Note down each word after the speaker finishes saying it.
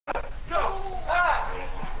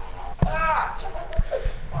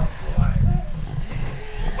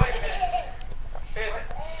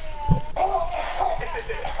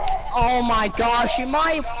Oh my gosh, am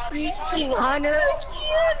I a freaking hunter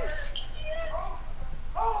again?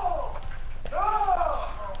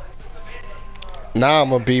 Now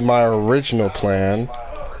I'm gonna be my original plan.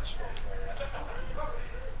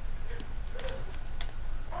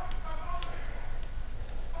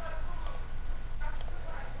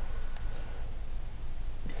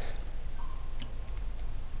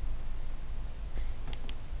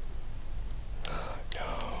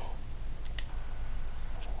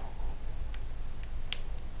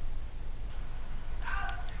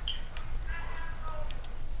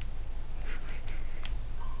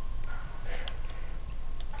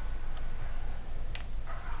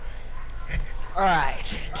 Alright,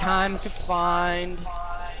 time to find...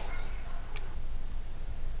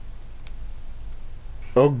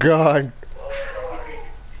 Oh god.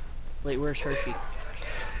 Wait, where's Hershey?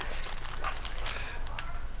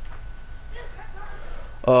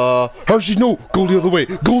 Hershey, no! Go the other way!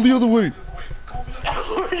 Go the other way!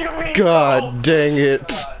 God dang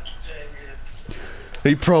it.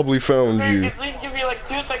 He probably found you. At least give me like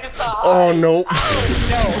 2 seconds to hide. Oh no.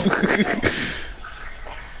 No!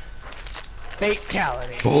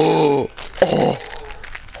 Fatality. Oh. Oh.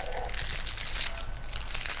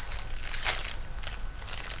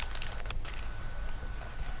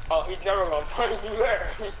 Oh, he's never gonna find you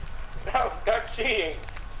there. That's cheating.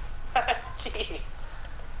 That's cheating.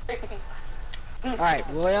 Alright,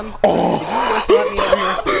 William. Oh. Did you just let me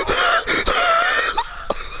over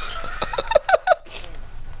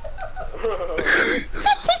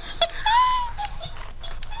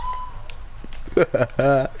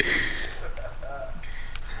here?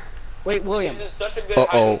 Wait, William. He's in such a good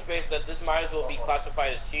hiding space that this might as well be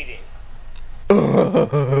classified as cheating. Do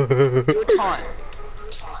a taunt.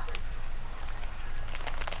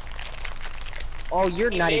 Oh, you're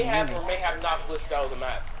He not may even have near or me. may have not glitched out of the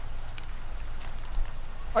map.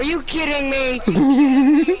 Are you kidding me?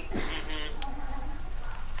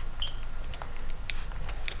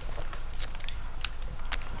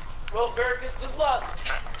 Well, Veracruz, good luck.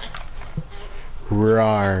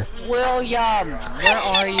 Rawr. William, where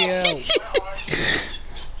are you?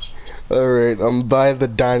 Alright, I'm by the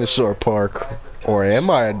dinosaur park. Or am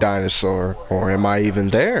I a dinosaur? Or am I even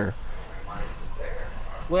there?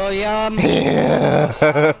 William.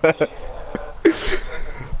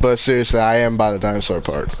 But seriously, I am by the dinosaur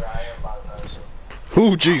park.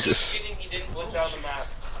 Ooh, Jesus. He didn't glitch out of the map.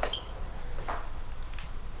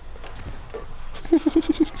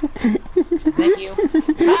 Thank you.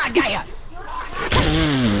 Ah, Gaia!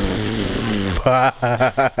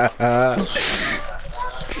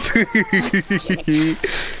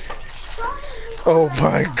 Oh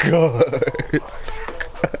my god.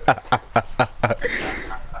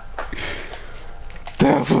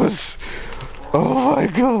 That was... Oh my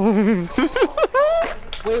god.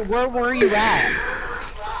 Wait, where were you at?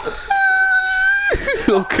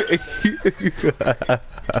 Okay.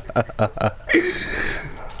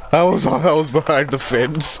 I was behind the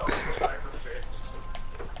fence.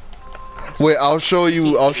 Wait, I'll show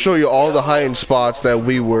you all the hiding spots that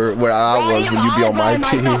we were where I was when you be on my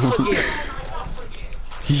team.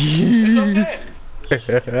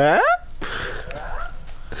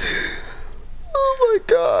 Oh my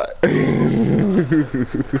god.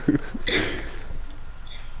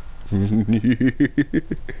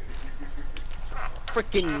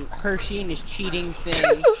 Freaking Hershey and his cheating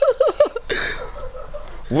thing.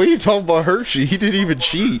 What are you talking about, Hershey? He didn't even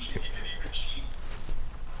cheat.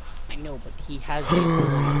 I know, but he has.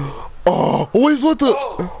 Oh, wait, what the?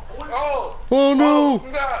 Oh no!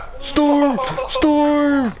 Storm!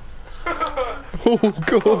 Storm! Oh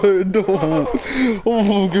god, no!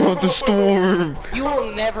 Oh god, the storm! You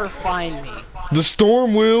will never find me. The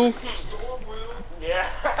storm will. Yeah.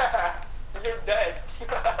 You're dead.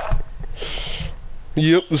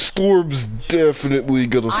 Yep, the storm's definitely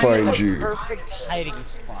gonna find I'm in you. the perfect hiding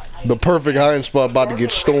spot. The perfect hiding spot about to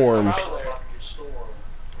get stormed.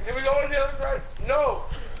 Can we go on the other side? No!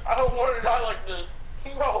 I don't want to die like this.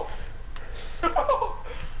 No! No!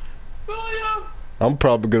 William! I'm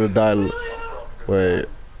probably gonna die. Wait.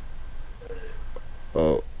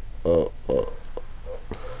 Oh.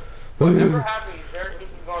 Whatever happens, Veracruz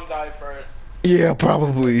is gonna die first. Yeah,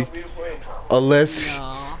 probably. Unless.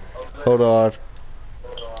 No, Hold on.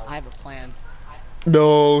 I have a plan.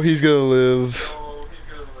 No, he's gonna live.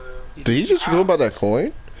 Did he just go about that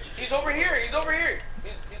coin? He's over here. He's over here.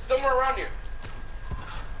 He's somewhere around here.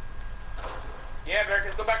 Yeah,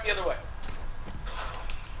 Veracruz, go back the other way.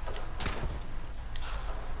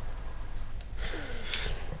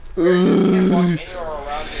 Veracruz can't walk anywhere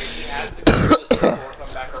around here. He has to go to this door or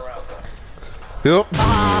come back around. Yep.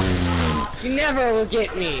 You never will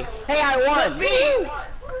get me. Hey, I won.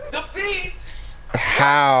 Defeat!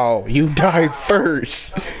 How? You died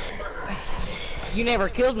first. You never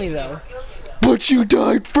killed me though. But you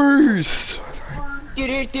died first.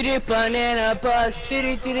 Banana bus.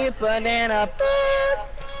 Banana bus.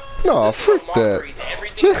 No, frick that.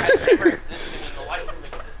 Everything that has ever existed in the life of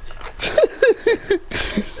existence.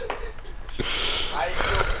 I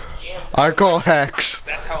feel scammed. I call hacks.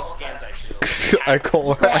 That's how scammed I feel. I call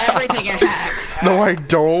Well, hacks. everything I have. No, I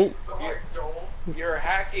don't. You're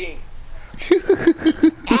hacking.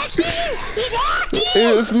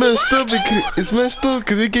 It's messed up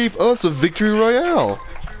because it gave us a victory royale.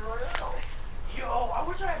 Yo, I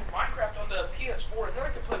wish I had Minecraft on the PS4 and then I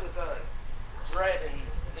could play with Dread and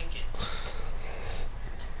Lincoln.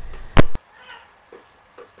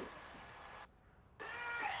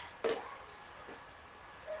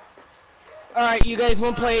 Alright, you guys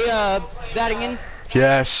wanna play that again?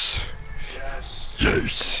 Yes.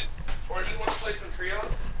 Yes. Or do you want to play some trios?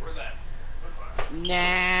 Or that?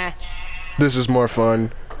 Nah. This is more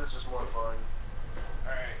fun.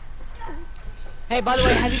 Alright. Hey, by the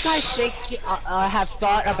way, have you guys have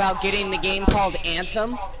thought about getting the game called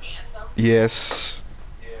Anthem? Yes.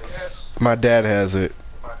 My dad has it.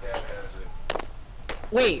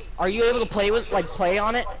 Wait, are you able to play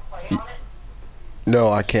on it?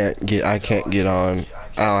 No, I can't get on.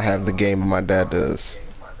 I don't have the game, but my dad does.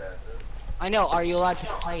 I know, are you allowed to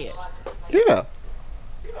play it? Yeah.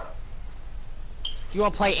 You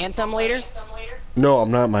wanna play Anthem later? No,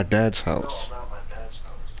 I'm not at my dad's house.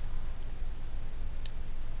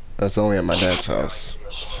 That's only at my dad's house.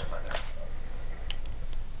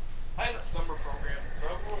 I have a summer program, so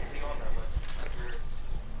I won't be on that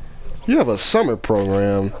much. You have a summer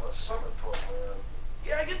program.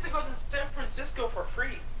 Yeah, I get to go to San Francisco for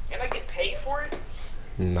free, and I get paid for it.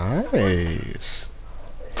 Nice.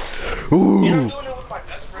 And I'm Ooh. doing it with my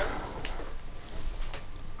best friend.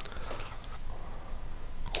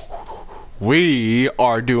 We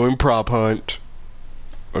are doing prop hunt.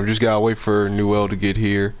 I just gotta wait for Newell to get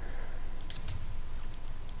here.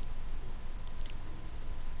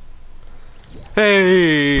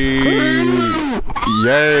 Hey!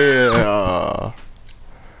 Yeah!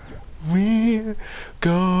 We're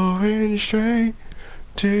going straight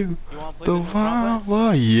to the wild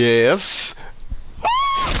one. Yes!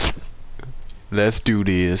 Let's do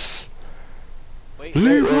this. Wait.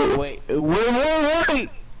 Oh,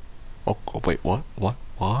 wait, what?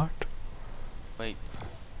 What? Wait,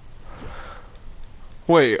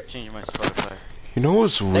 Wait, change my Spotify. you know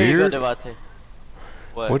what's There you weird? go, Devate.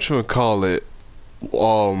 What? Whatchamacallit?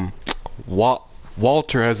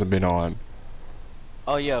 Walter hasn't been on.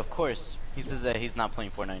 Oh yeah, of course. He says that he's not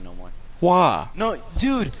playing Fortnite no more. Why? No,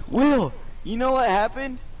 dude, Will, you know what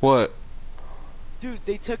happened? What? Dude,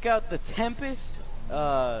 they took out the Tempest,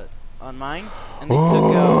 on mine, and they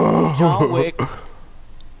took out John Wick,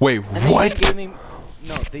 Wait, and they what? even gave me,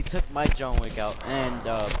 no, they took my John Wick out, and,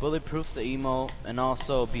 Bulletproof the emo, and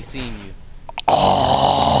also Be Seeing You.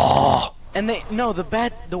 Oh. And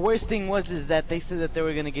the worst thing is that they said that they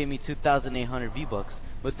were gonna give me 2,800 V-Bucks,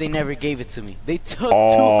 but they never gave it to me. They took 200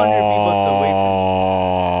 V-Bucks away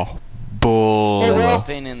from me. Bull. That's a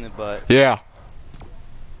pain in the butt. Yeah.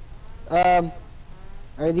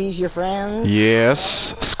 Are these your friends?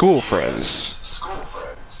 Yes. School friends.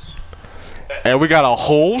 And we got a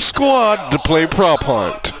whole squad to play prop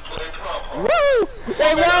hunt. Woo!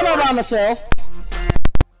 Hey, well, I'm by myself.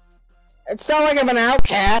 It's not like I'm an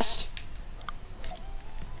outcast.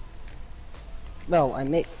 No, I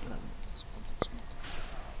make.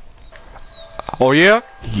 Oh yeah?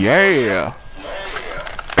 Yeah.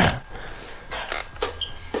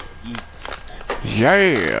 Eat.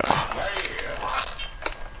 Yeah.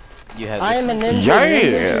 You have I am a this ninja. Yeah.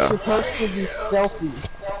 Ninjas are supposed to be stealthy.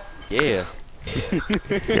 Yeah.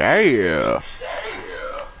 Yeah.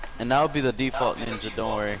 And that'll be the default ninja,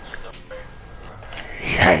 don't worry.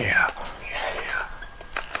 Yeah.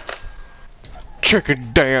 Chicken And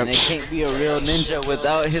it dance. can't be a real ninja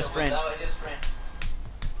without his friend.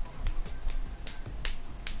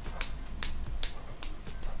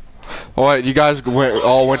 What, you guys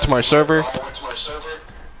all went to my server?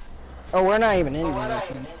 Oh, we're not even in there.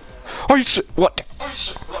 Oh, what?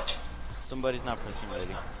 Somebody's not pressing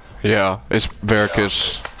ready. Yeah, it's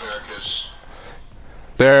Veracruz.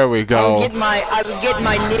 There we I was go. getting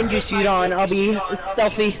my ninja suit on. I'll be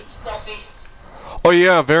stealthy. Oh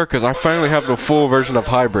yeah, Veracruz, I finally have the full version of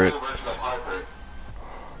Hybrid.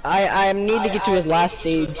 I need to get to his last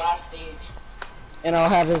stage, and I'll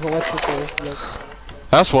have his electrical.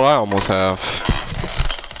 That's what I almost have.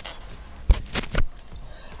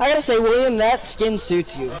 I gotta say, William, that skin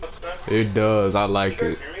suits you. It does. I like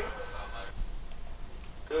it. Hear me?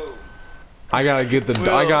 Go. I gotta get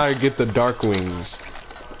the dark wings.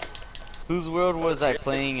 Whose world was I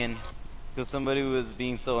playing in? Because somebody was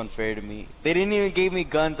being so unfair to me. They didn't even give me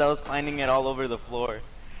guns. I was finding it all over the floor.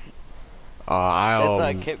 That's how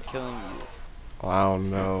I kept killing you. I don't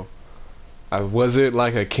know. Was it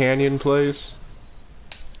like a canyon place?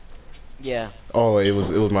 Yeah. Oh, it was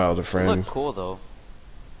my other It friend. looked cool though.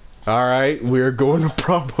 All right, we're going to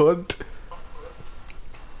prop hunt.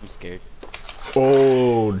 I'm scared.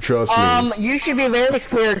 Oh, trust me. You should be very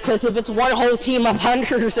scared because if it's one whole team of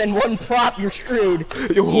hunters and one prop, you're screwed.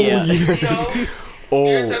 Oh, Yeah. yes. You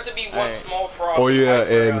Oh, just have to be one small prop. oh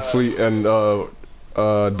yeah, for,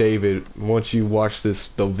 David, once you watch the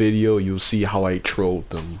video, you'll see how I trolled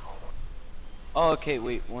them. Oh, okay,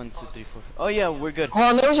 wait. 1, 2, 3, 4. Oh yeah, we're good. Hold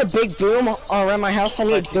on, there was a big boom all around my house. I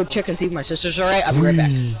need to go check and see if my sister's alright. I'll be right back.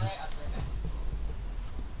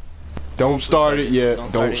 Don't start it yet.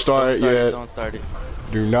 Don't start it yet. Don't start it.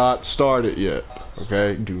 Do not start it yet.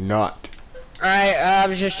 Okay? Do not. Alright, I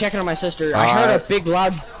was just checking on my sister. I heard a big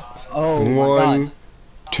loud... Oh my god. 1,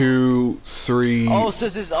 2, 3. Oh, it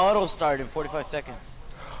says his auto start in 45 seconds.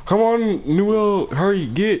 Come on, Newell, hurry,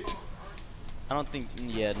 get. I don't think.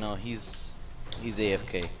 Yeah, no, he's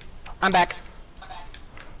AFK. I'm back.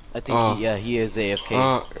 I think he is AFK.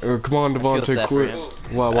 Come on, I feel Devontae, sad quit. for him.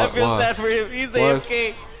 Why? I feel sad for him. He's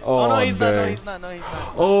AFK. Oh no, he's not. No, he's not. No, he's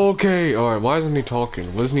not. Okay, alright, why isn't he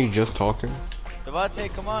talking? Wasn't he just talking?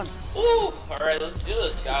 Devontae, come on. Ooh, alright, let's do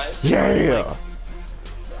this, guys. Yeah!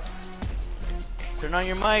 Turn on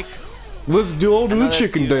your mic. Let's do the that's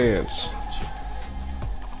chicken you. dance.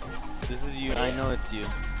 This is you. I know it's you.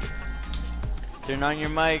 Turn on your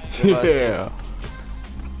mic. Devontae. Yeah.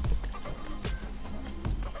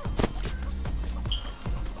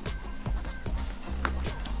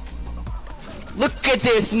 Look at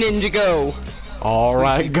this ninja go.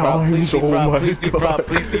 Alright, Please be prop, guys. please be Oh prop, my please be god. prop,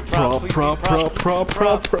 please be prop, please be Prop. prop,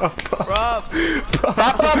 Prop.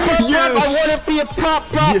 Yes. I wanna be a prop.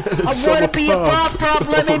 Yes, I wanna I'm be a prop.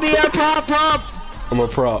 Let me be a prop. I'm a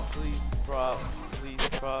prop. Please prop. Please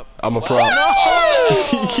prop. I'm a prop.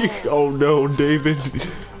 Oh no, David.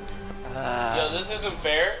 Yo, this isn't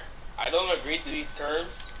fair. I don't agree to these terms.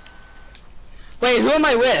 Wait, who am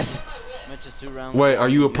I with? Matches 2 rounds. Wait, are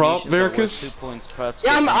you a prop, Eliminations are worth Veracruz? 2 points. Props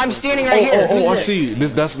Yeah, get 1 I'm point. standing right here. Oh, I Who's see.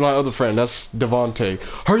 That's my other friend. That's Devontae.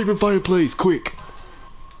 Hurry up and find a place, quick.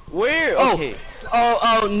 Where? Oh. Okay.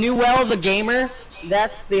 Oh, Newell the gamer.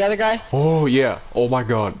 That's the other guy. Oh yeah. Oh my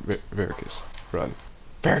god. Veracruz. Run.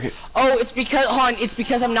 Veracruz. Oh, it's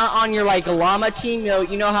because I'm not on your like llama team.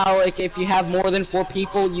 You know how like if you have more than 4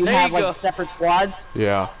 people, you There have you go. like separate squads.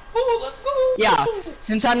 Yeah. Ooh, let's go. Yeah.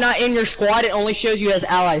 Since I'm not in your squad, it only shows you as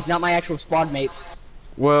allies, not my actual squad mates.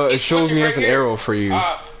 Well, it He's shows switching me right as an here. arrow for you.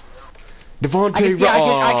 Devontae,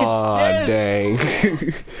 I could- aw, Yes. dang.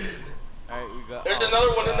 Alright, we got. There's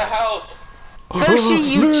another one in the house. Hershey,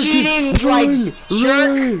 you Veracruz, cheating, run, like, jerk.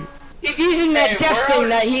 run. He's using that Hey, death where thing are-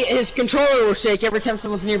 that his controller will shake every time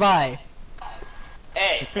someone's nearby.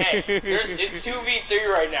 Hey, it's 2v3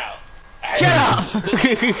 right now. Shut up!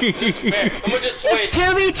 Man, someone just It's switched.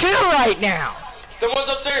 2v2 right now.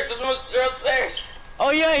 Someone's upstairs. They're upstairs.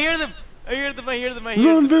 Oh yeah, I hear them. I hear them.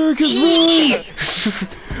 Run, Veracruz, run!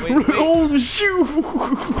 Wait. Oh, shoot!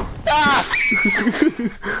 Ah!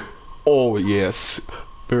 Oh, yes.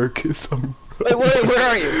 Veracruz, Wait, where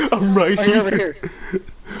are you? I'm right Oh, here. you're over here.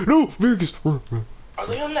 No, Veracruz, run. Are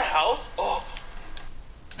they in the house? Oh,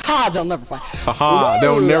 Ha! They'll never find. Haha,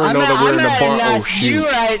 they'll Ooh, never know that we're in the I'm bar. at a Oh, nice view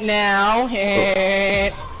shoot. right now.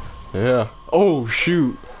 Yeah. Oh,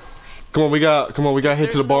 shoot. Come on, we got to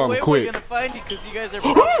head to the bar no way quick. We're gonna find you because you guys are.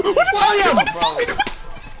 William!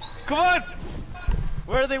 Come on.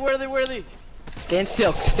 Where are they? Stand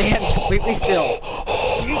still. Stand completely still.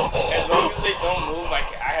 as long as they don't move, I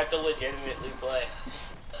have to legitimately play.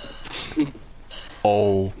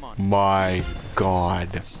 Oh my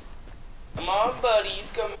god. Come on, buddies,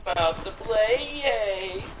 come out to play,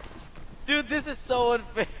 yay! Dude, this is so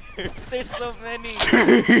unfair. There's so many.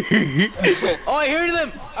 Oh, I heard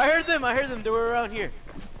them. They were around here.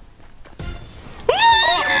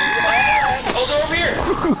 Oh, they're over here!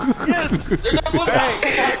 Yes. There's that one guy!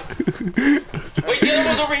 Wait, the other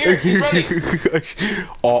one's over here! He's running!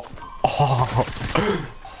 Oh.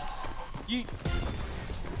 Yeet.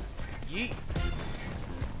 Yeet.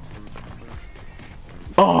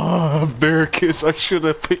 Oh, Veracruz, I should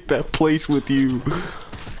have picked that place with you.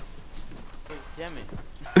 Damn it.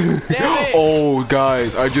 Damn it. Oh,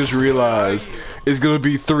 guys, I just realized it's gonna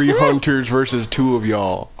be 3 hunters versus 2 of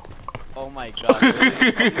y'all. Oh my my god.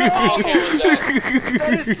 Really?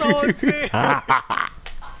 That is so unfair.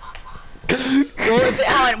 Well,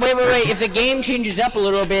 Alan, wait. If the game changes up a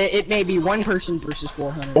little bit, it may be one person versus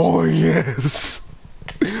 400. Oh yes.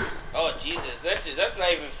 Oh Jesus, that's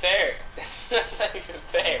not even fair. That's not even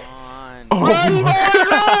fair. Come on. Oh Run,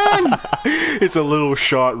 my. It's a little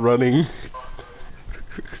shot running.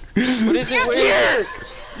 What is it? Where is Here! it?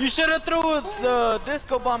 You should have threw the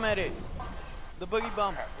disco bomb at it. The boogie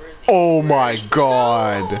bomb. Oh my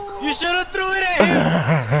god. You should have threw it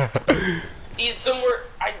at him. He's somewhere.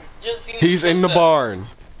 I just seen. He's in the barn.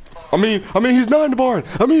 I mean, he's not in the barn.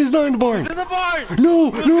 He's not in the barn. He's in the barn. No,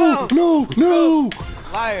 Let's no, go. no, no.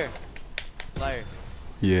 Liar. Liar.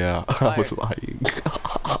 Yeah, I was lying.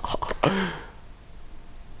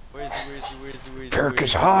 Where is he?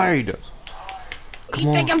 Turkish hide. What do Come you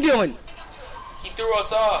on. think I'm doing? He threw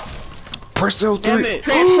us off. Press L3. Damn it.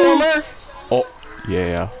 Transformer? Oh,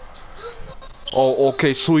 yeah. Oh,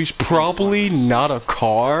 okay, so he's probably not a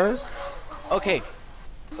car? Okay.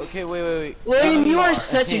 Okay, wait. William, you are I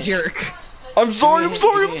such a can't. jerk. I'm sorry. He's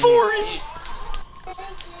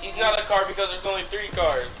not a car because there's only 3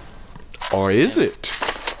 cars. Or is it?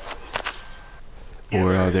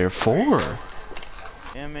 Or are there 4?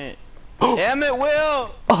 Damn it. Damn it,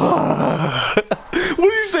 Will! What are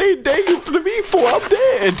you saying, dang it to me for? I'm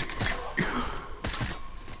dead.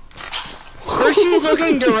 Hershey's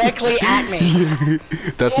looking directly at me.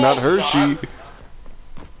 That's not Hershey.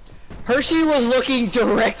 Hershey was looking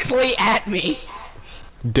directly at me.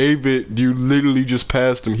 David, you literally just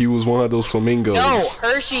passed him. He was one of those flamingos. No,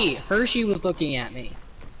 Hershey. Hershey was looking at me.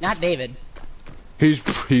 Not David. He's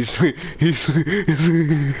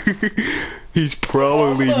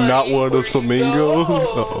probably not one of those flamingos.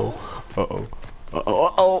 Uh-oh.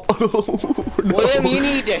 No. William, you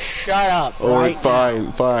need to shut up. Alright,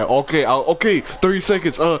 Right fine. Okay, okay, 30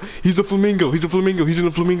 seconds. He's a flamingo. He's in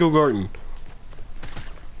the flamingo garden.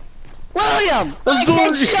 William! I'm Then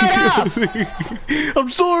sorry. shut up! I'm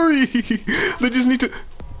sorry. They just need to.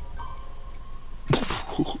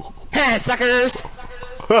 Heh, suckers!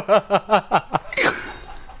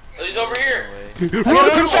 He's over here.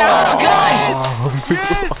 Run!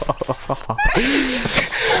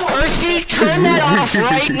 Hershey, turn that off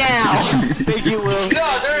right now! Thank you, Will.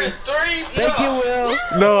 No, there's 3. Thank you, Will.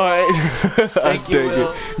 No, I Thank you, dang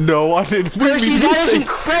Will. it. No, I didn't. What do Hershey, you mean that you is say-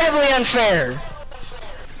 incredibly unfair!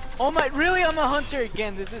 Oh my, really? I'm a hunter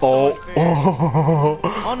again. This is so Oh, unfair. oh,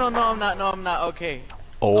 Oh no, I'm not. Okay.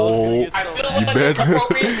 oh. I feel You like better- it's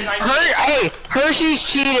appropriate and I Hey, Hershey's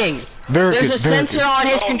cheating! Veracus, There's a sensor on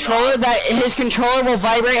his Oh, controller no. that his controller will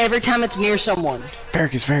vibrate every time it's near someone.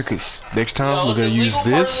 Veracus. Next time No, we're gonna the use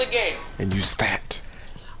legal part of this the game. and use that.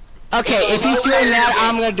 Okay, if he's doing that,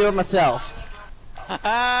 I'm gonna do it myself.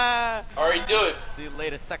 Haha. Alright, do it. See you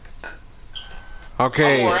later, sex.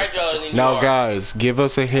 Okay. I'm more agile than you Now, are. guys, give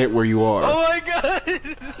us a hint where you are. Oh my god.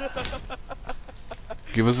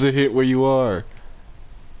 Give us a hint where you are.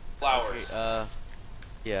 Flowers.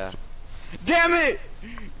 Yeah. Damn it!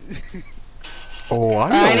 Oh, I I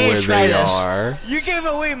know need to where try they this. are. You gave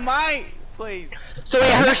away my place. So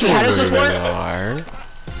wait, Hershey, how does Where this they work? are.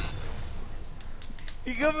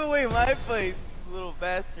 You gave away my place, you little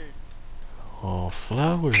bastard. Oh,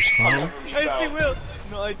 flowers, huh? I see Will.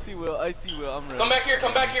 No, I see Will. I'm ready. Come back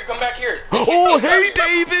here. Oh, hey,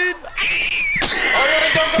 David! Oh, no,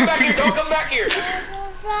 don't come back here. Don't come back here.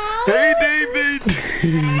 Hey, David!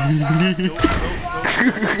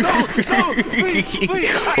 Please,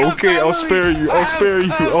 Okay, I'll spare you. No,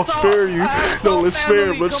 let's spare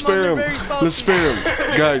him. Let's spare him.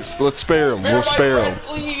 Guys, let's spare him. We'll spare him.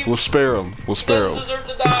 Please. We'll spare him. He doesn't deserve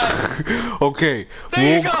to die. Okay.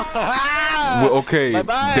 There you go. Okay,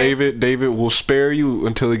 Bye-bye. David, we'll spare you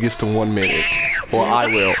until it gets to 1 minute. Or I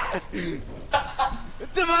will.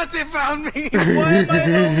 Devontae found me. Why am I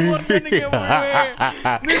the only one running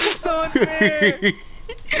everywhere? This is so unfair.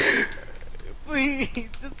 Please,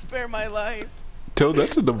 just spare my life. Tell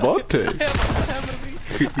that to Devontae.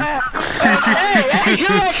 Hey,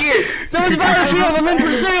 come back here! Someone's battlefield, I'm in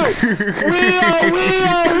pursuit!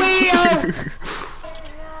 Wheel!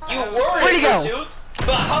 You were Where'd he in go? pursuit.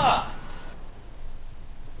 Baha.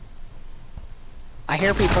 I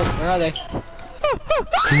hear people, where are they?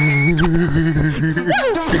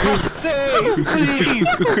 Devontae, please.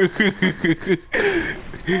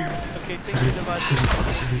 Okay, thank you, Devontae.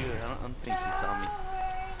 Thank you. I don't think he saw me.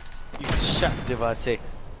 You shuck, Devontae.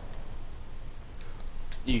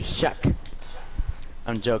 You shuck.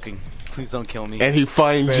 I'm joking. Please don't kill me. And he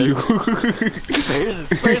finds Spare you.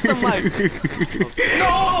 Spare some life.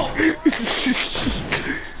 No.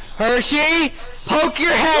 Hershey, poke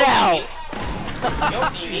your head out! You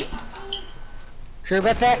don't see me. Sure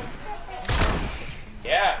about that?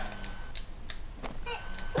 Yeah.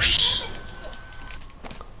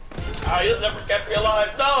 Oh, you'll never kept me alive.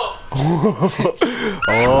 No.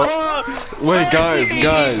 Oh, wait, guys.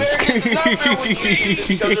 It's not fair with me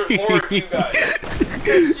because there's more of you guys.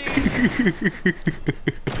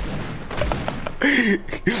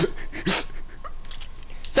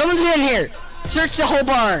 Someone's in here! Search the whole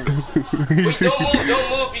barn! Wait, don't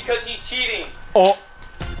move because he's cheating. Oh,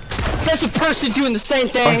 Says a person doing the same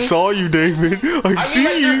thing! I saw you, David. I see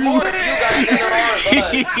There's you. more of you guys than there are of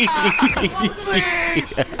us.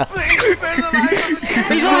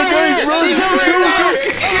 He's over here! He's over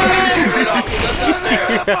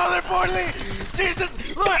here! Father Portly!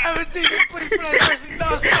 Jesus! Lord, heaven, Jesus, please, for that person.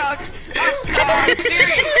 No, stop! I'm stuck!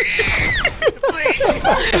 Please!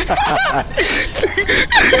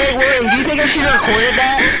 Wait, William, do you think I should have recorded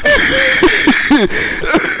that?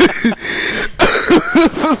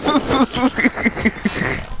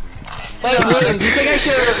 Wait, William, do you think I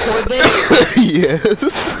should have recorded this?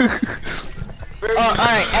 Yes.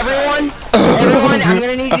 Alright, everyone, I'm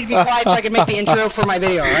gonna need you to be quiet so I can make the intro for my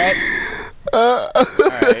video, alright?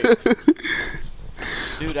 Alright.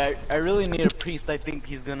 Dude, I really need a priest. I think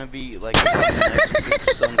he's gonna be like an exorcist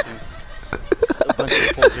or something. It's a bunch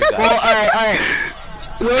of poltergeists. Well, alright.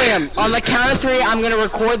 William, on the count of 3, I'm gonna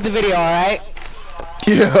record the video, alright?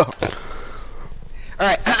 Yeah.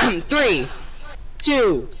 Alright, 3,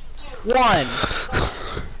 2, 1.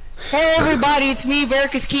 Hey everybody, it's me,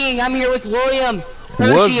 Vericus King. I'm here with William.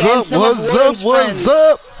 Hershey, What's up? What's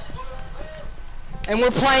up? And we're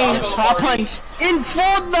playing Prop Hunt in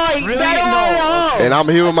Fortnite! Really? Battle No. Royale! And I'm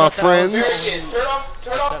here with my friends. Turn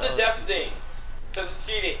off the death thing. Because it's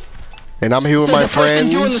cheating. And I'm here with So my the person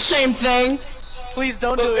doing the friends. same thing. Please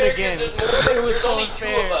don't do it again. It was so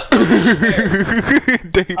unfair.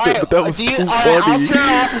 David, Alright, that was too I'll funny. turn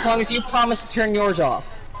it off as long as you promise to turn yours off.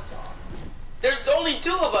 There's only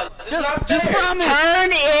 2 of us. It's not Just fair. promise. Turn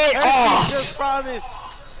it off! Just promise.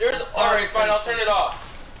 Alright, fine, I'll turn it off.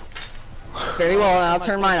 Very well, I'll My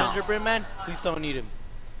turn mine off. gingerbread man, please don't eat him.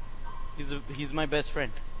 He's my best friend.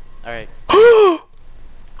 Alright.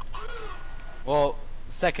 Well,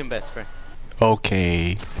 second best friend.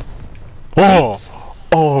 Okay. Oh.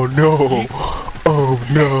 Oh no. Oh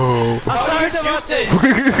no. I'm sorry, Devontae.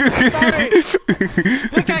 Sorry.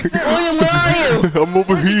 Pickaxe him. William, where are you? I'm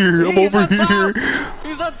over here. I'm He's over on top. here.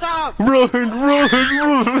 He's on top. Run.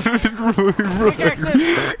 Pickaxe him.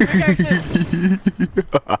 Pickaxe him.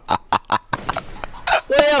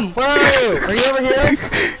 William, where are you? Are you over here?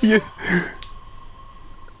 Yeah.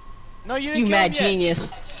 No, you You didn't mad kill him yet.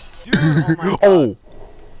 genius. Dude, oh my god. Oh.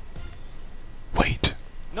 Wait.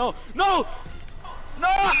 No, no! No!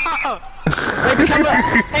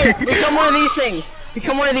 Hey, become one of these things.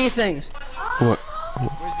 Become one of these things. What?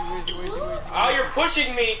 Where's he? Oh, you're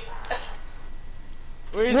pushing me.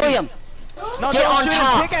 Where is William, he? No, get don't on shoot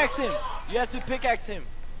top. him, pickaxe him! You have to pickaxe him.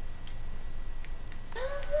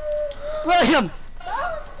 William.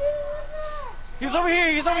 He's over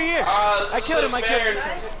here, I killed him.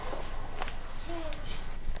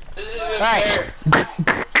 This isn't Alright. fair.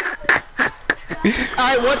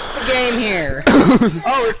 Alright, what's the game here?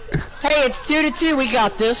 Oh, hey, it's 2-2. We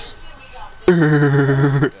got this.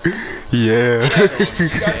 Yeah.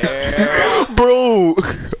 Bro.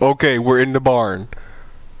 Okay, we're in the barn.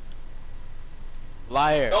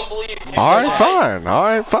 Liar. Don't believe me. Alright, fine.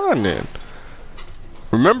 Alright, fine then.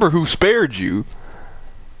 Remember who spared you.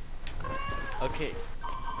 Okay,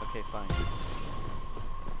 fine.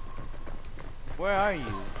 Where are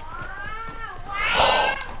you?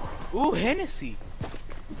 Ooh, Hennessy.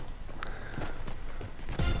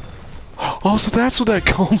 Oh, so that's where that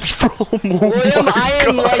comes from. Oh William, my I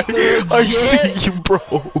am God. like I legit. see you, bro.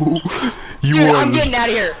 You Dude, are, I'm getting out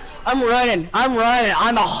of here. I'm running.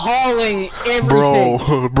 I'm hauling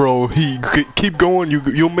everything. bro. Keep going.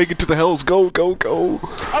 You'll make it to the hells. Go.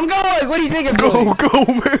 I'm going. What do you think I'm doing? Go,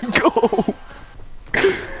 man. Go.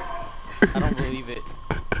 I don't believe it.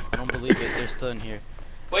 They're still in here.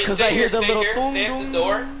 Wait, Because stay I hear here, the stay little here, boom stay at boom. the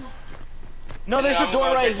door. No, there's And a I'm door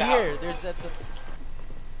gonna right get the here. house. There's at the.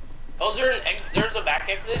 Oh, there's a back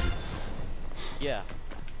exit? Yeah.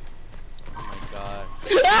 Oh my god.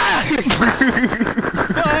 Ah!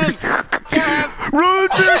 Kill him! Run,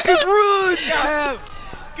 Marcus, run.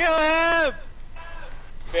 Kill him!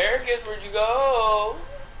 Vericus, where'd you go?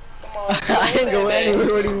 Come on. I didn't go baby. anywhere.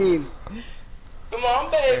 What do you mean? Come on,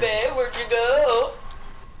 baby. Where'd you go?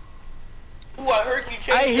 Ooh, I heard you change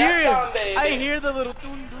I hear that him! song, baby. I hear the little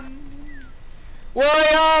dun dun.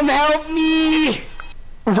 William, help me!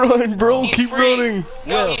 Run, bro. He's Keep free. running.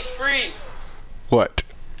 No, Will. he's free. What?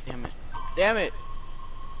 Damn it.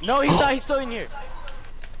 No, he's not. He's still in here.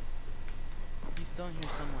 He's still in here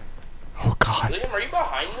somewhere. Oh God. William, are you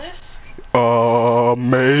behind this?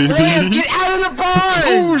 Maybe. William, get out of the barn!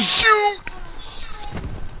 Oh shoot!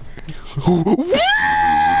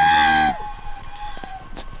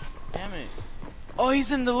 Damn it. Oh,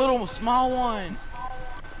 he's in the little small one.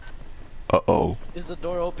 Uh-oh. Is the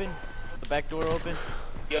door open? The back door open?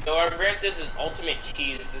 Yo, our grant this is ultimate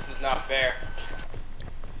cheese. This is not fair.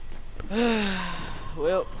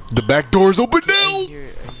 Well. The back door's open now! I hear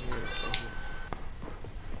it.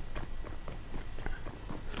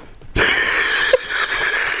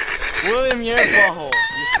 William, you're a butthole.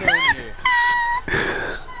 You're still in here.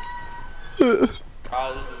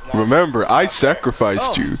 Oh, this is not Remember, I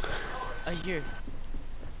sacrificed you. I hear.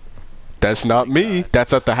 That's not me.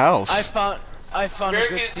 That's at the house. I found a Eric,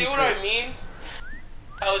 good you secret. see what I mean?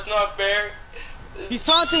 How it's not fair? He's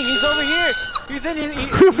taunting. He's over here. He's in here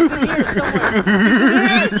somewhere. He's in here.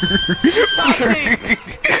 I see you.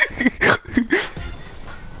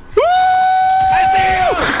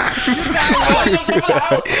 You got Oh, he's on top of the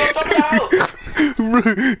house! He's on top of the house!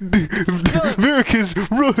 Run! Veracus,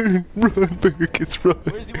 run! Run, Veracus, run!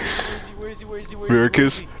 Where is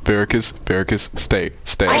he? Veracus, stay.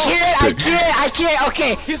 I can't,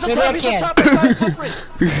 okay. He's on Maybe top, I he's on can. top of the conference.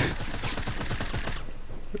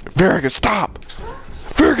 Veracus, stop!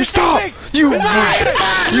 Veracus, stop! You freaking!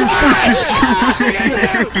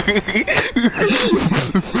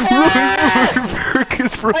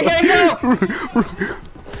 Veracus, run! I gotta go!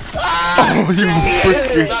 Oh, you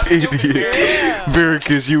freaking idiot!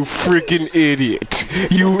 Veracus, you freaking idiot!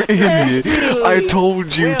 You idiot! I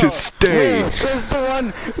told you to stay! Says the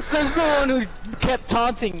one who kept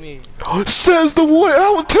taunting me. Says the one, I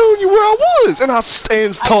was telling you where I was! And I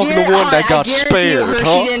stands talking to the one that got spared,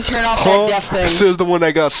 huh? Didn't turn off that death thing. Says the one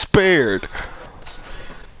that got spared.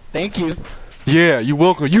 Thank you. Yeah, you're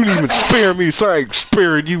welcome. You didn't even spare me, so I ain't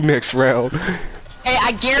sparing you next round. Hey,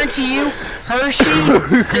 I guarantee you, Hershey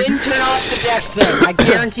didn't turn off the death thing. I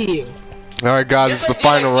guarantee you. Alright guys, it's the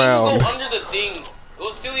final round. Go under the thing. It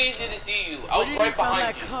was too easy to see you. I was Where did right you find behind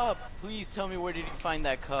that you. cup? Please tell me where did you find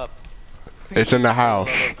that cup? It's in the house.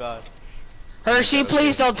 Oh God. Hershey,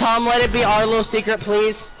 please don't Tom let it be our little secret,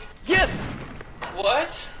 please. Yes!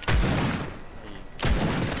 What?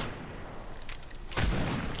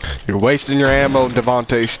 You're wasting your ammo,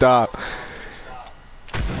 Devontae, stop.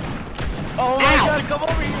 Oh my God, come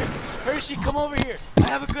over here! Hershey, come over here! I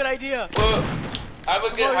have a good idea! Well, I have a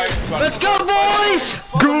good hiding spot. Let's go, boys!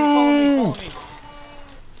 Follow me.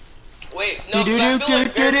 Wait, no, 'cause I feel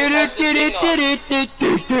like Veracus has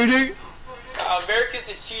the thing on. Veracus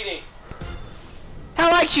is cheating. How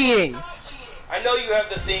am I cheating? I know you have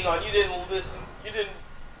the thing on. You didn't listen. You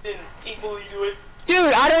didn't equally do it.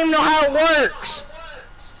 Dude, I don't even know how it works.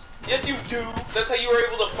 Yes, you do. That's how you were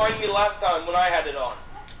able to find me last time when I had it on.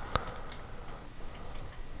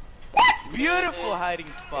 Beautiful hiding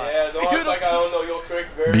spot. Yeah, don't act like I don't know your trick,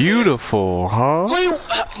 Veracus. Beautiful, huh?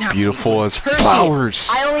 Beautiful as flowers.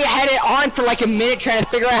 I only had it on for like a minute trying to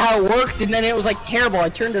figure out how it worked, and then it was like terrible. I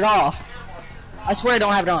turned it off. I swear I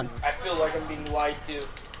don't have it on. I feel like I'm being lied to.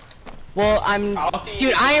 Well,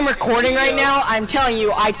 dude, I am recording right now. I'm telling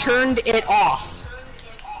you, I turned it off.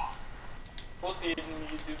 We'll see it in the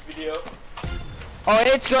YouTube video. Oh,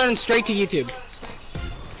 it's going straight to YouTube.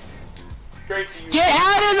 Straight to you. Get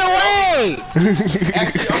out of the way!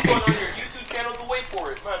 Actually, I'm going on your YouTube channel to wait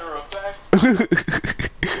for it, matter of fact.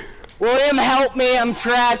 William, help me, I'm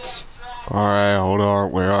trapped. Alright, hold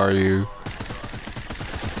on, where are you?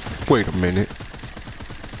 Wait a minute.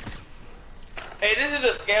 Hey, this is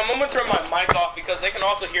a scam. I'm gonna turn my mic off because they can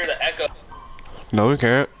also hear the echo. No, we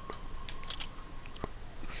can't.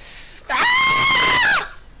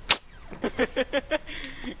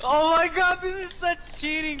 Oh my God, this is such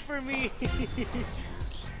cheating for me.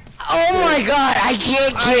 Oh my God, I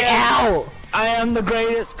can't get out. I am the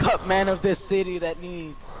greatest cup man of this city that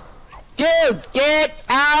needs. Dude, get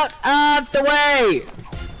out of the way.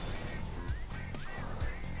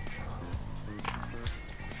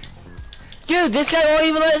 Dude, this guy won't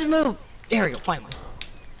even let us move. There we go, finally.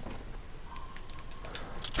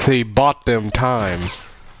 So he bought them time.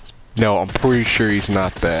 No, I'm pretty sure he's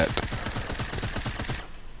not that.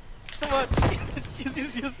 Come on.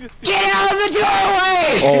 Yes. Get out of the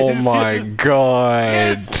doorway! Oh my God.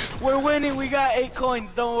 Yes! We're winning. We got 8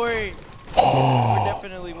 coins. Don't worry. We're Oh.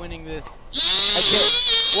 definitely winning this.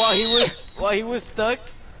 While he was stuck,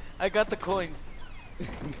 I got the coins.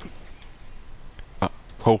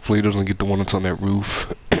 Hopefully he doesn't get the one that's on that roof.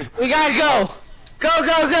 We gotta go! Go,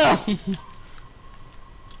 go, go!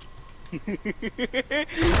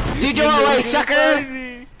 Do your way, sucker!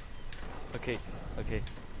 Okay.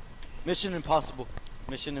 Mission impossible.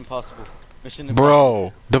 Mission impossible. Mission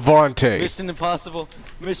Impossible. Bro, Devontae. Mission Impossible.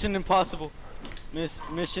 Mission Impossible.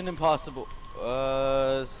 Mission Impossible.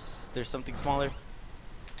 There's something smaller.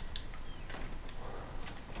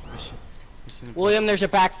 Mission Impossible. William, there's a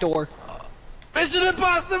back door. Mission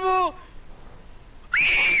Impossible!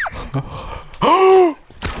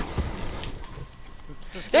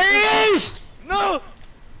 There he is! No!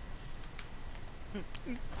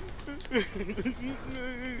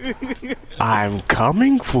 I'm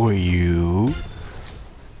coming for you.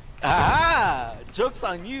 Ah! Joke's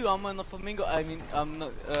on you, I'm on the flamingo. I mean, I'm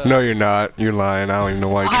not. No, you're not. You're lying. I don't even know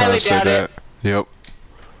why you're trying to say doubt that. Yep.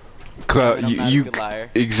 Cause I'm not a you good liar.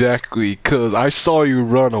 exactly. Cause I saw you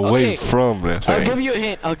run away Okay, from that I'll thing. give you a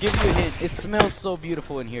hint. I'll give you a hint. It smells so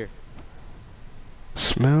beautiful in here.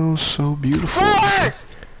 Smells so beautiful. Four!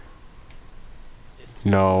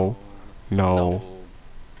 No. No.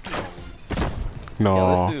 No. Yeah,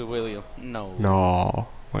 let's do it, William. No. No.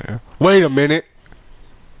 Wait a minute.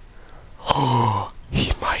 Oh,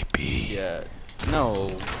 he might be. Yeah.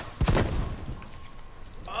 No.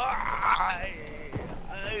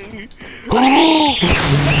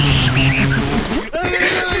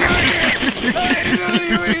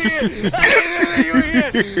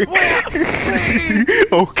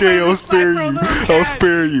 Okay, I'll spare you. I'll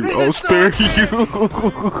spare you. I'll spare you.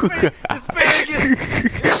 Asparagus!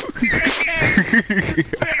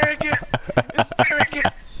 Asparagus!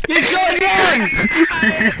 Asparagus! He's going down!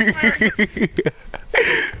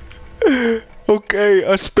 Asparagus! Okay,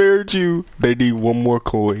 I spared you. They need one more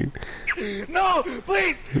coin. No,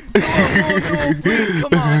 please! No, please,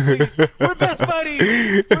 come on, please. We're best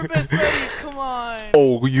buddies! We're best buddies, come on!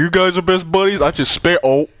 Oh, you guys are best buddies? I just spared.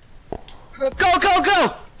 Oh. Go, go,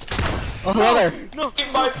 go! Oh, brother. No,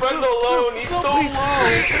 Leave my friend alone. He's so please.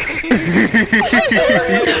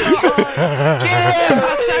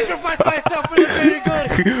 I sacrificed myself for the greater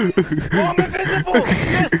good! Oh, I'm invisible!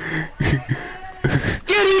 Yes!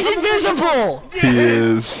 Dude, he's invisible! He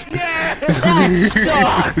is. Yeah! That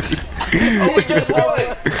sucks! Oh, we just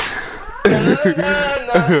won.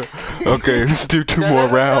 Okay, let's do 2 more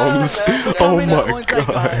rounds. Look how Oh many my coins I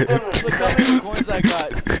god. got. Look how many coins I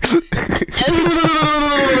got.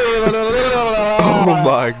 Oh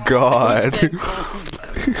my god.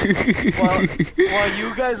 While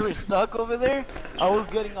you guys were stuck over there, I was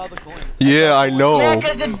getting all the coins. Yeah, I Yeah, know.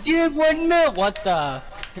 cause the dude wouldn't move. What the?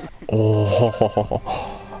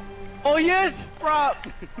 Oh. Oh yes, prop.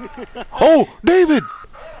 Oh, David.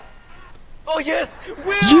 Oh yes,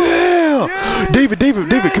 Will. Yeah. Yes! David, come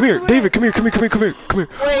here. Will! David, come here. Come here.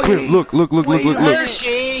 Look. Wait, Where is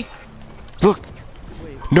she? Look.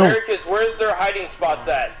 No. Marcus, where's their hiding spots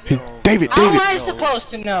at? David. How am I supposed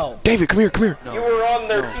to know? David, come here. You were on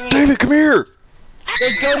their team. David, come here.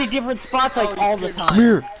 They go to different spots like all the Come time.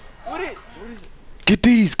 here. What is it? Get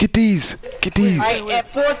these. Alright,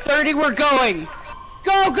 at 4:30 we're going.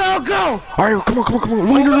 Go, go, go! Alright, come on.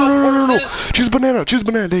 Wait, no. Choose a banana.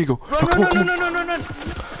 There you go. Run, Come on. run.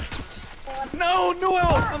 No,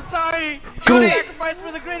 Noel, I'm sorry. Go. Sacrifice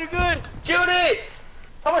for the greater good. Shoot it!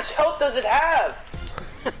 How much health does it have?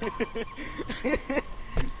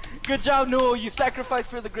 Good job, Noel. You sacrificed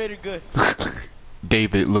for the greater good.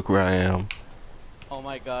 David, look where I am. Oh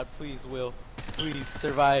my God, please, Will. Please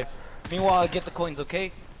survive. Meanwhile, I'll get the coins,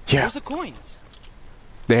 okay? Yeah. Where's the coins?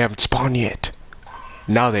 They haven't spawned yet.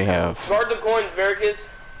 Now they have. Guard the coins, Marcus.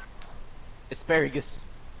 Asparagus.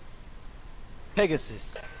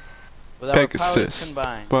 Pegasus. With our powers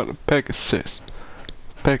combined. Pegasus.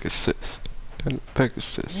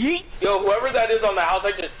 Yeet! Yo, whoever that is on the house,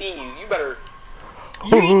 I just seen you. You better.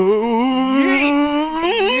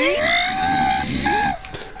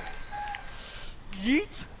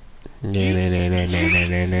 Yeet! Yeet!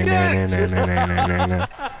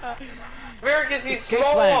 Marcus, he's Escape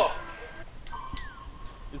small. plan.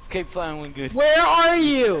 Escape plan went good. Where are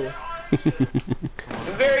you?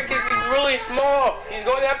 Marcus, he's really small. He's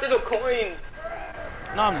going after the coin.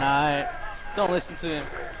 No, I'm not. Don't listen to him.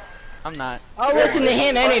 I'm not. I'll listen to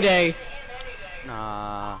him any day.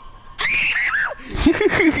 Nah. No, he's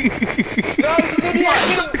an idiot.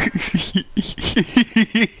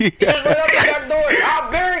 He just went out the back door. Ah,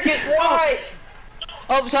 Marcus, why?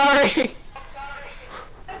 Oh, sorry.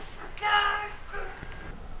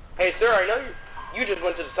 Hey, sir, I know you just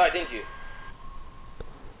went to the side, didn't you?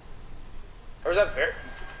 Or is that Bear?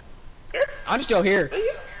 Bear? I'm still here.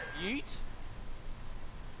 Yeet.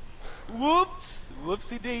 Whoops.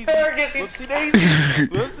 Whoopsie daisy. Marcus, Whoopsie daisy.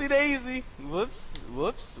 Whoopsie daisy. Whoops.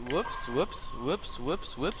 Whoops. Whoops. Whoops. Whoops.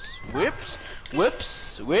 Whoops. Whoops. Whips.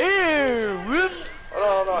 Whoops. Where? Whoops.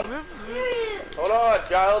 Hold on,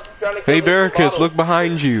 child. I'm trying to kill Hey, this Barracus, bottle. look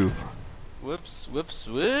behind you. Whoops, whoops,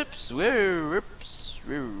 whoops, whoops,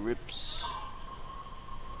 whoops.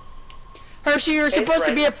 Hershey, you're supposed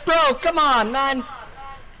to be a pro. Come on, man.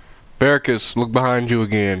 Berkus, look behind you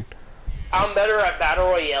again. I'm better at Battle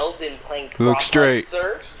Royale than playing Look Fortnite, straight.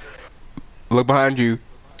 sir. Look behind you.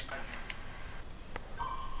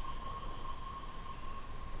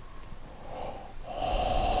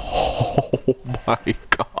 Oh my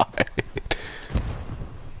god.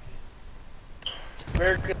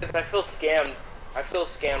 Americans, I feel scammed. I feel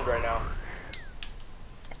scammed right now.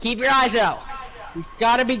 Keep your eyes out. He's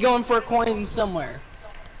got to be going for a coin somewhere.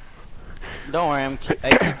 Don't worry, I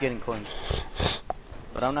keep getting coins.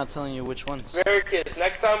 But I'm not telling you which ones. Americans,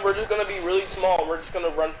 next time we're just gonna be really small and we're just gonna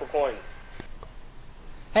run for coins.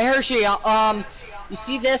 Hey Hershey, you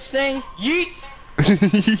see this thing? Yeet! Yeet!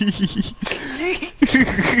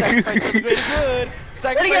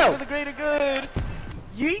 Sacrifice for the greater good! Sacrifice for the greater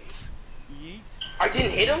good! Yeet! Yeet! I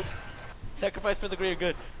didn't hit him? Sacrifice for the greater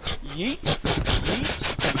good. Yeet! Yeet!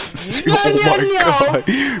 Yeet! Oh my god!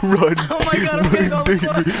 Run! Oh my god, I'm getting all the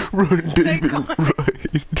David!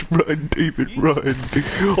 Run, David! Run!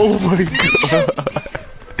 Oh my god!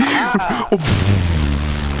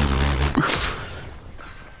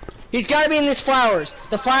 He's got to be in these flowers.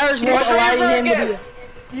 The flowers won't allow him to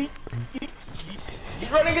be. He's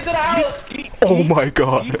running into the house! Oh my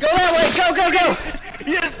god! Go that way! Go, go, go!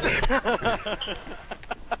 Yes!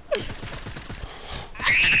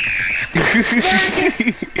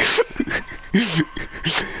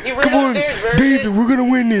 Come on, David, we're gonna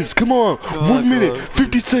win this. Come on, 1 minute,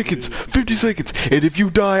 50 seconds, 50 seconds. And if you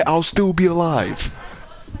die, I'll still be alive.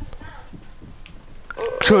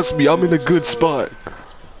 Trust me, I'm in a good spot.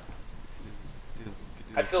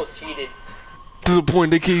 I feel cheated. To the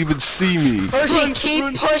point they can't even see me. Hershey,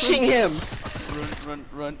 keep pushing him.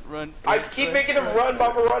 Run. I keep making him run,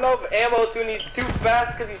 but I'm run out of ammo too, and he's too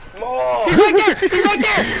fast because he's small. He's right there! He's right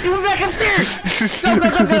there! He went back upstairs! Go, go,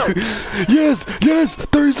 go, go! Yes,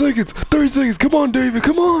 30 seconds, 30 seconds. Come on, David,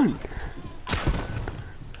 come on.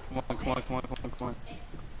 Come on.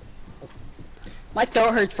 My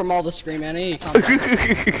throat hurts from all the screaming. I need to calm down.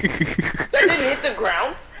 That didn't hit the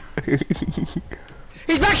ground.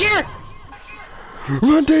 He's back here!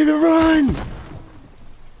 Run, David, run!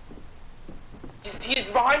 He's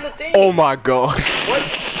behind the thing. Oh my god. What?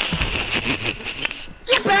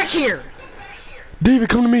 Get back here! David,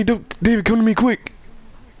 come to me. David, come to me quick.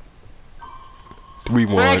 We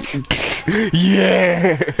won.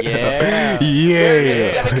 Yeah. Yeah.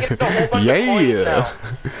 Yeah.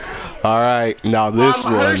 Alright, now this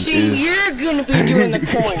one Hershey, is... you're gonna be doing the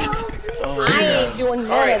coin. I ain't doing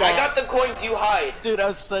none Alright, of that. I got the coins, you hide. Dude, I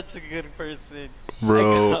was such a good person. Bro. I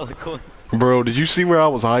got all the coins. Bro, did you see where I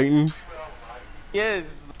was hiding?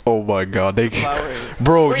 Yes. Oh my god, they... Flowers.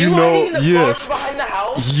 Bro, Were you hiding know... in the Yes. flowers behind the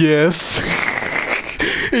house? Yes.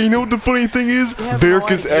 And you know what the funny thing is? have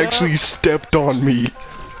Berkus no idea. actually stepped on me.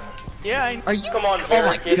 Yeah, I Are you? Come on, Oh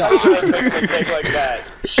my Americans. god. I'm gonna make a mistake like that.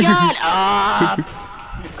 Shut up!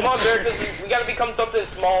 Come on, Americans. We gotta become something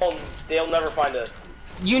small and they'll never find us.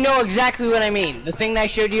 You know exactly what I mean. The thing that I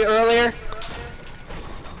showed you earlier.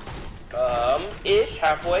 Ish,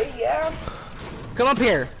 halfway, yeah. Come up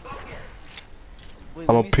here. Wait,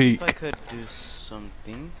 I'm let a me see if peek. I could do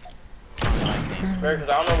something. Americans,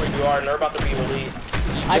 I don't know where you are and they're about to be released.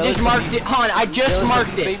 I just marked it. Hon, I just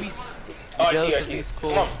marked it. Babies? Oh, I Jealous see, of these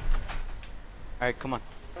cool. Come on. Alright, come on.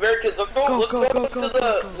 Americans, let's go, let's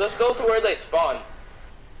go to where they spawn.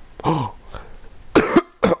 Oh.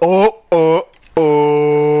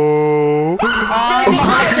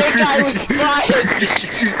 I think I was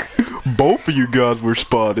spotted. Both of you guys were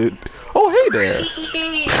spotted. Oh, hey there.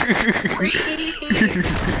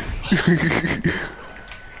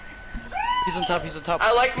 He's on top, he's on top.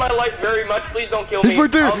 I like my life very much. Please don't kill me. He's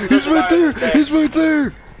right there. I'll He's right there. survive. He's right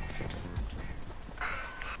there.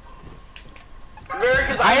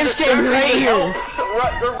 Americans, I am staying right here.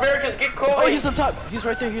 Americans, get cool. Oh, he's on top. He's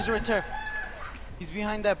right there, he's right there. He's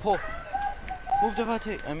behind that pole. Move,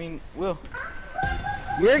 Devante. I mean, Will.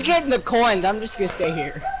 You're getting the coins. I'm just gonna stay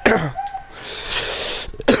here.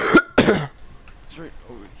 He's right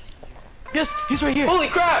over here. Yes, he's right here. Holy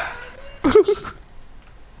crap!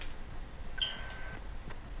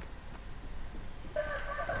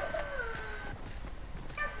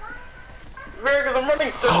 Americans, I'm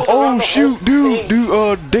running circles around Oh the shoot, whole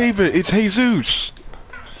dude, thing. David, it's Jesus.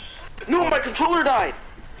 No, my controller died.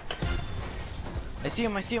 I see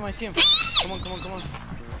him. Come on.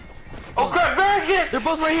 Oh crap, Americans! They're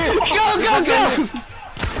both right here. Go!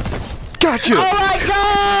 Gotcha. Oh my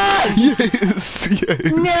god! Yes.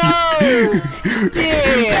 No!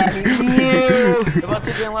 Yeah! No! Devante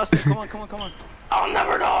didn't last him. Come on. I'll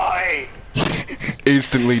never die.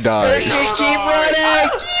 Instantly dies. Just keep running.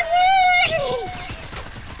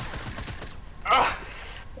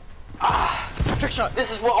 Trick shot.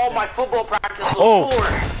 This is what all my football practice was for.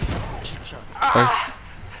 Trick shot.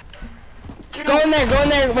 Go in there,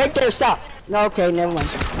 right there, stop. No, okay, never mind.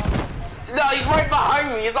 No, he's right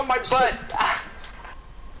behind me. He's on my butt.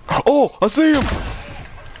 Oh, I see him.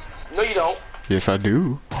 No, you don't. Yes, I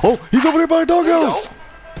do. Oh, he's over there by the doghouse.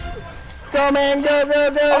 Go, man, go.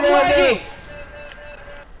 I'm ready.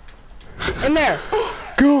 In there.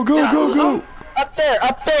 Go. Up there.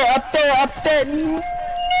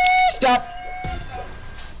 Stop.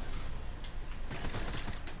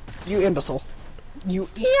 You imbecile. You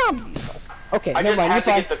imbecile. Okay, I never just mind, had you're to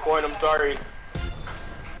fine. get the coin. I'm sorry.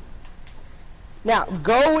 Now,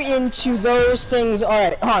 go into those things.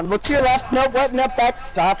 Alright, hold on. Look to your left. Nope, back.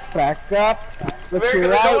 Stop. Back up. Look to your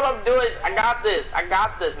America, know right. what I'm doing. I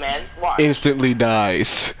got this, man. Watch. Instantly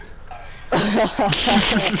dies. I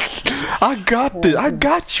got this. I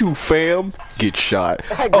got you, fam. Get shot.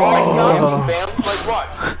 I got Oh, fam. Like,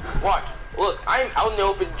 watch. Look, I'm out in the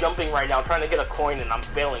open jumping right now, trying to get a coin, and I'm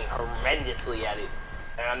failing horrendously at it.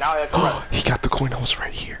 And now I have to run. He got the coin. I was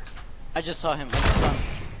right here. I just saw him.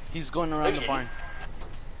 He's going around the barn.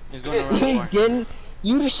 He's going around the You barn. didn't.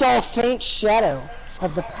 You just saw a faint shadow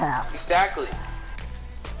of the past. Exactly.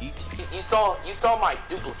 You saw my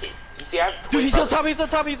duplicate. You see, I have. Dude, he's on top. Go!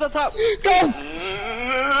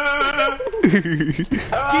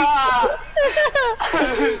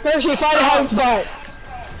 There's your find a hiding spot.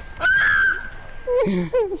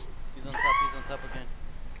 He's on top again.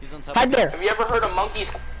 He's on top. Hide there. Have you ever heard of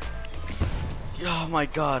monkeys? Oh my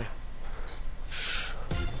god.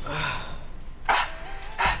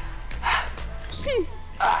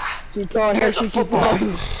 Keep going, Hershey, keep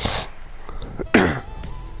going.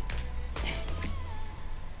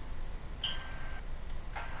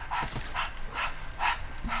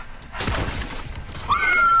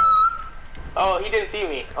 Oh, he didn't see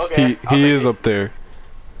me. Okay. He is up there.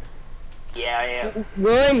 Yeah, I am.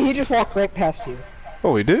 William, he just walked right past you.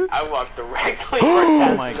 Oh, he did? I walked directly right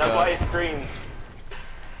past my him. That's God. why I screamed.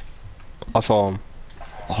 I saw him.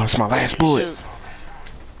 Oh, that's my last bullet. Shoot.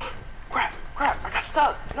 Crap, I got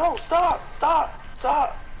stuck. No, stop.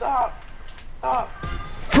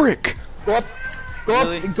 Frick! Go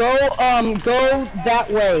Really? go that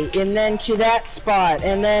way, and then to that spot,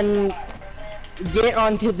 and then get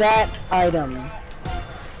onto that item.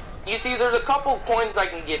 You see, there's a couple coins I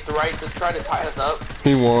can get, right, to try to tie us up.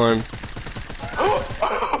 He won.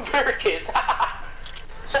 Barricades.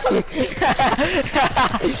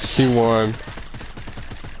 He won.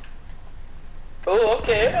 Oh,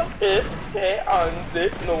 okay. I'm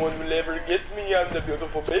safe. No one will ever get me. I'm the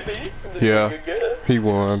beautiful baby. I'm the Yeah. big girl. He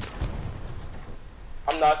won.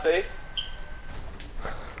 I'm not safe.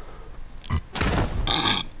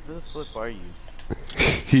 Where the flip are you?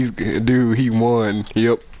 Dude, he won.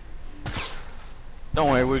 Yep. Don't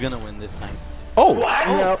worry, we're gonna win this time. Oh! What?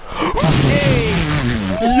 No.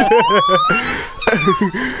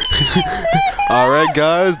 Alright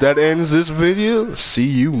guys, that ends this video. See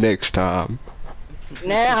you next time.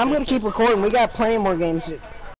 Nah, I'm gonna keep recording. We got plenty more games to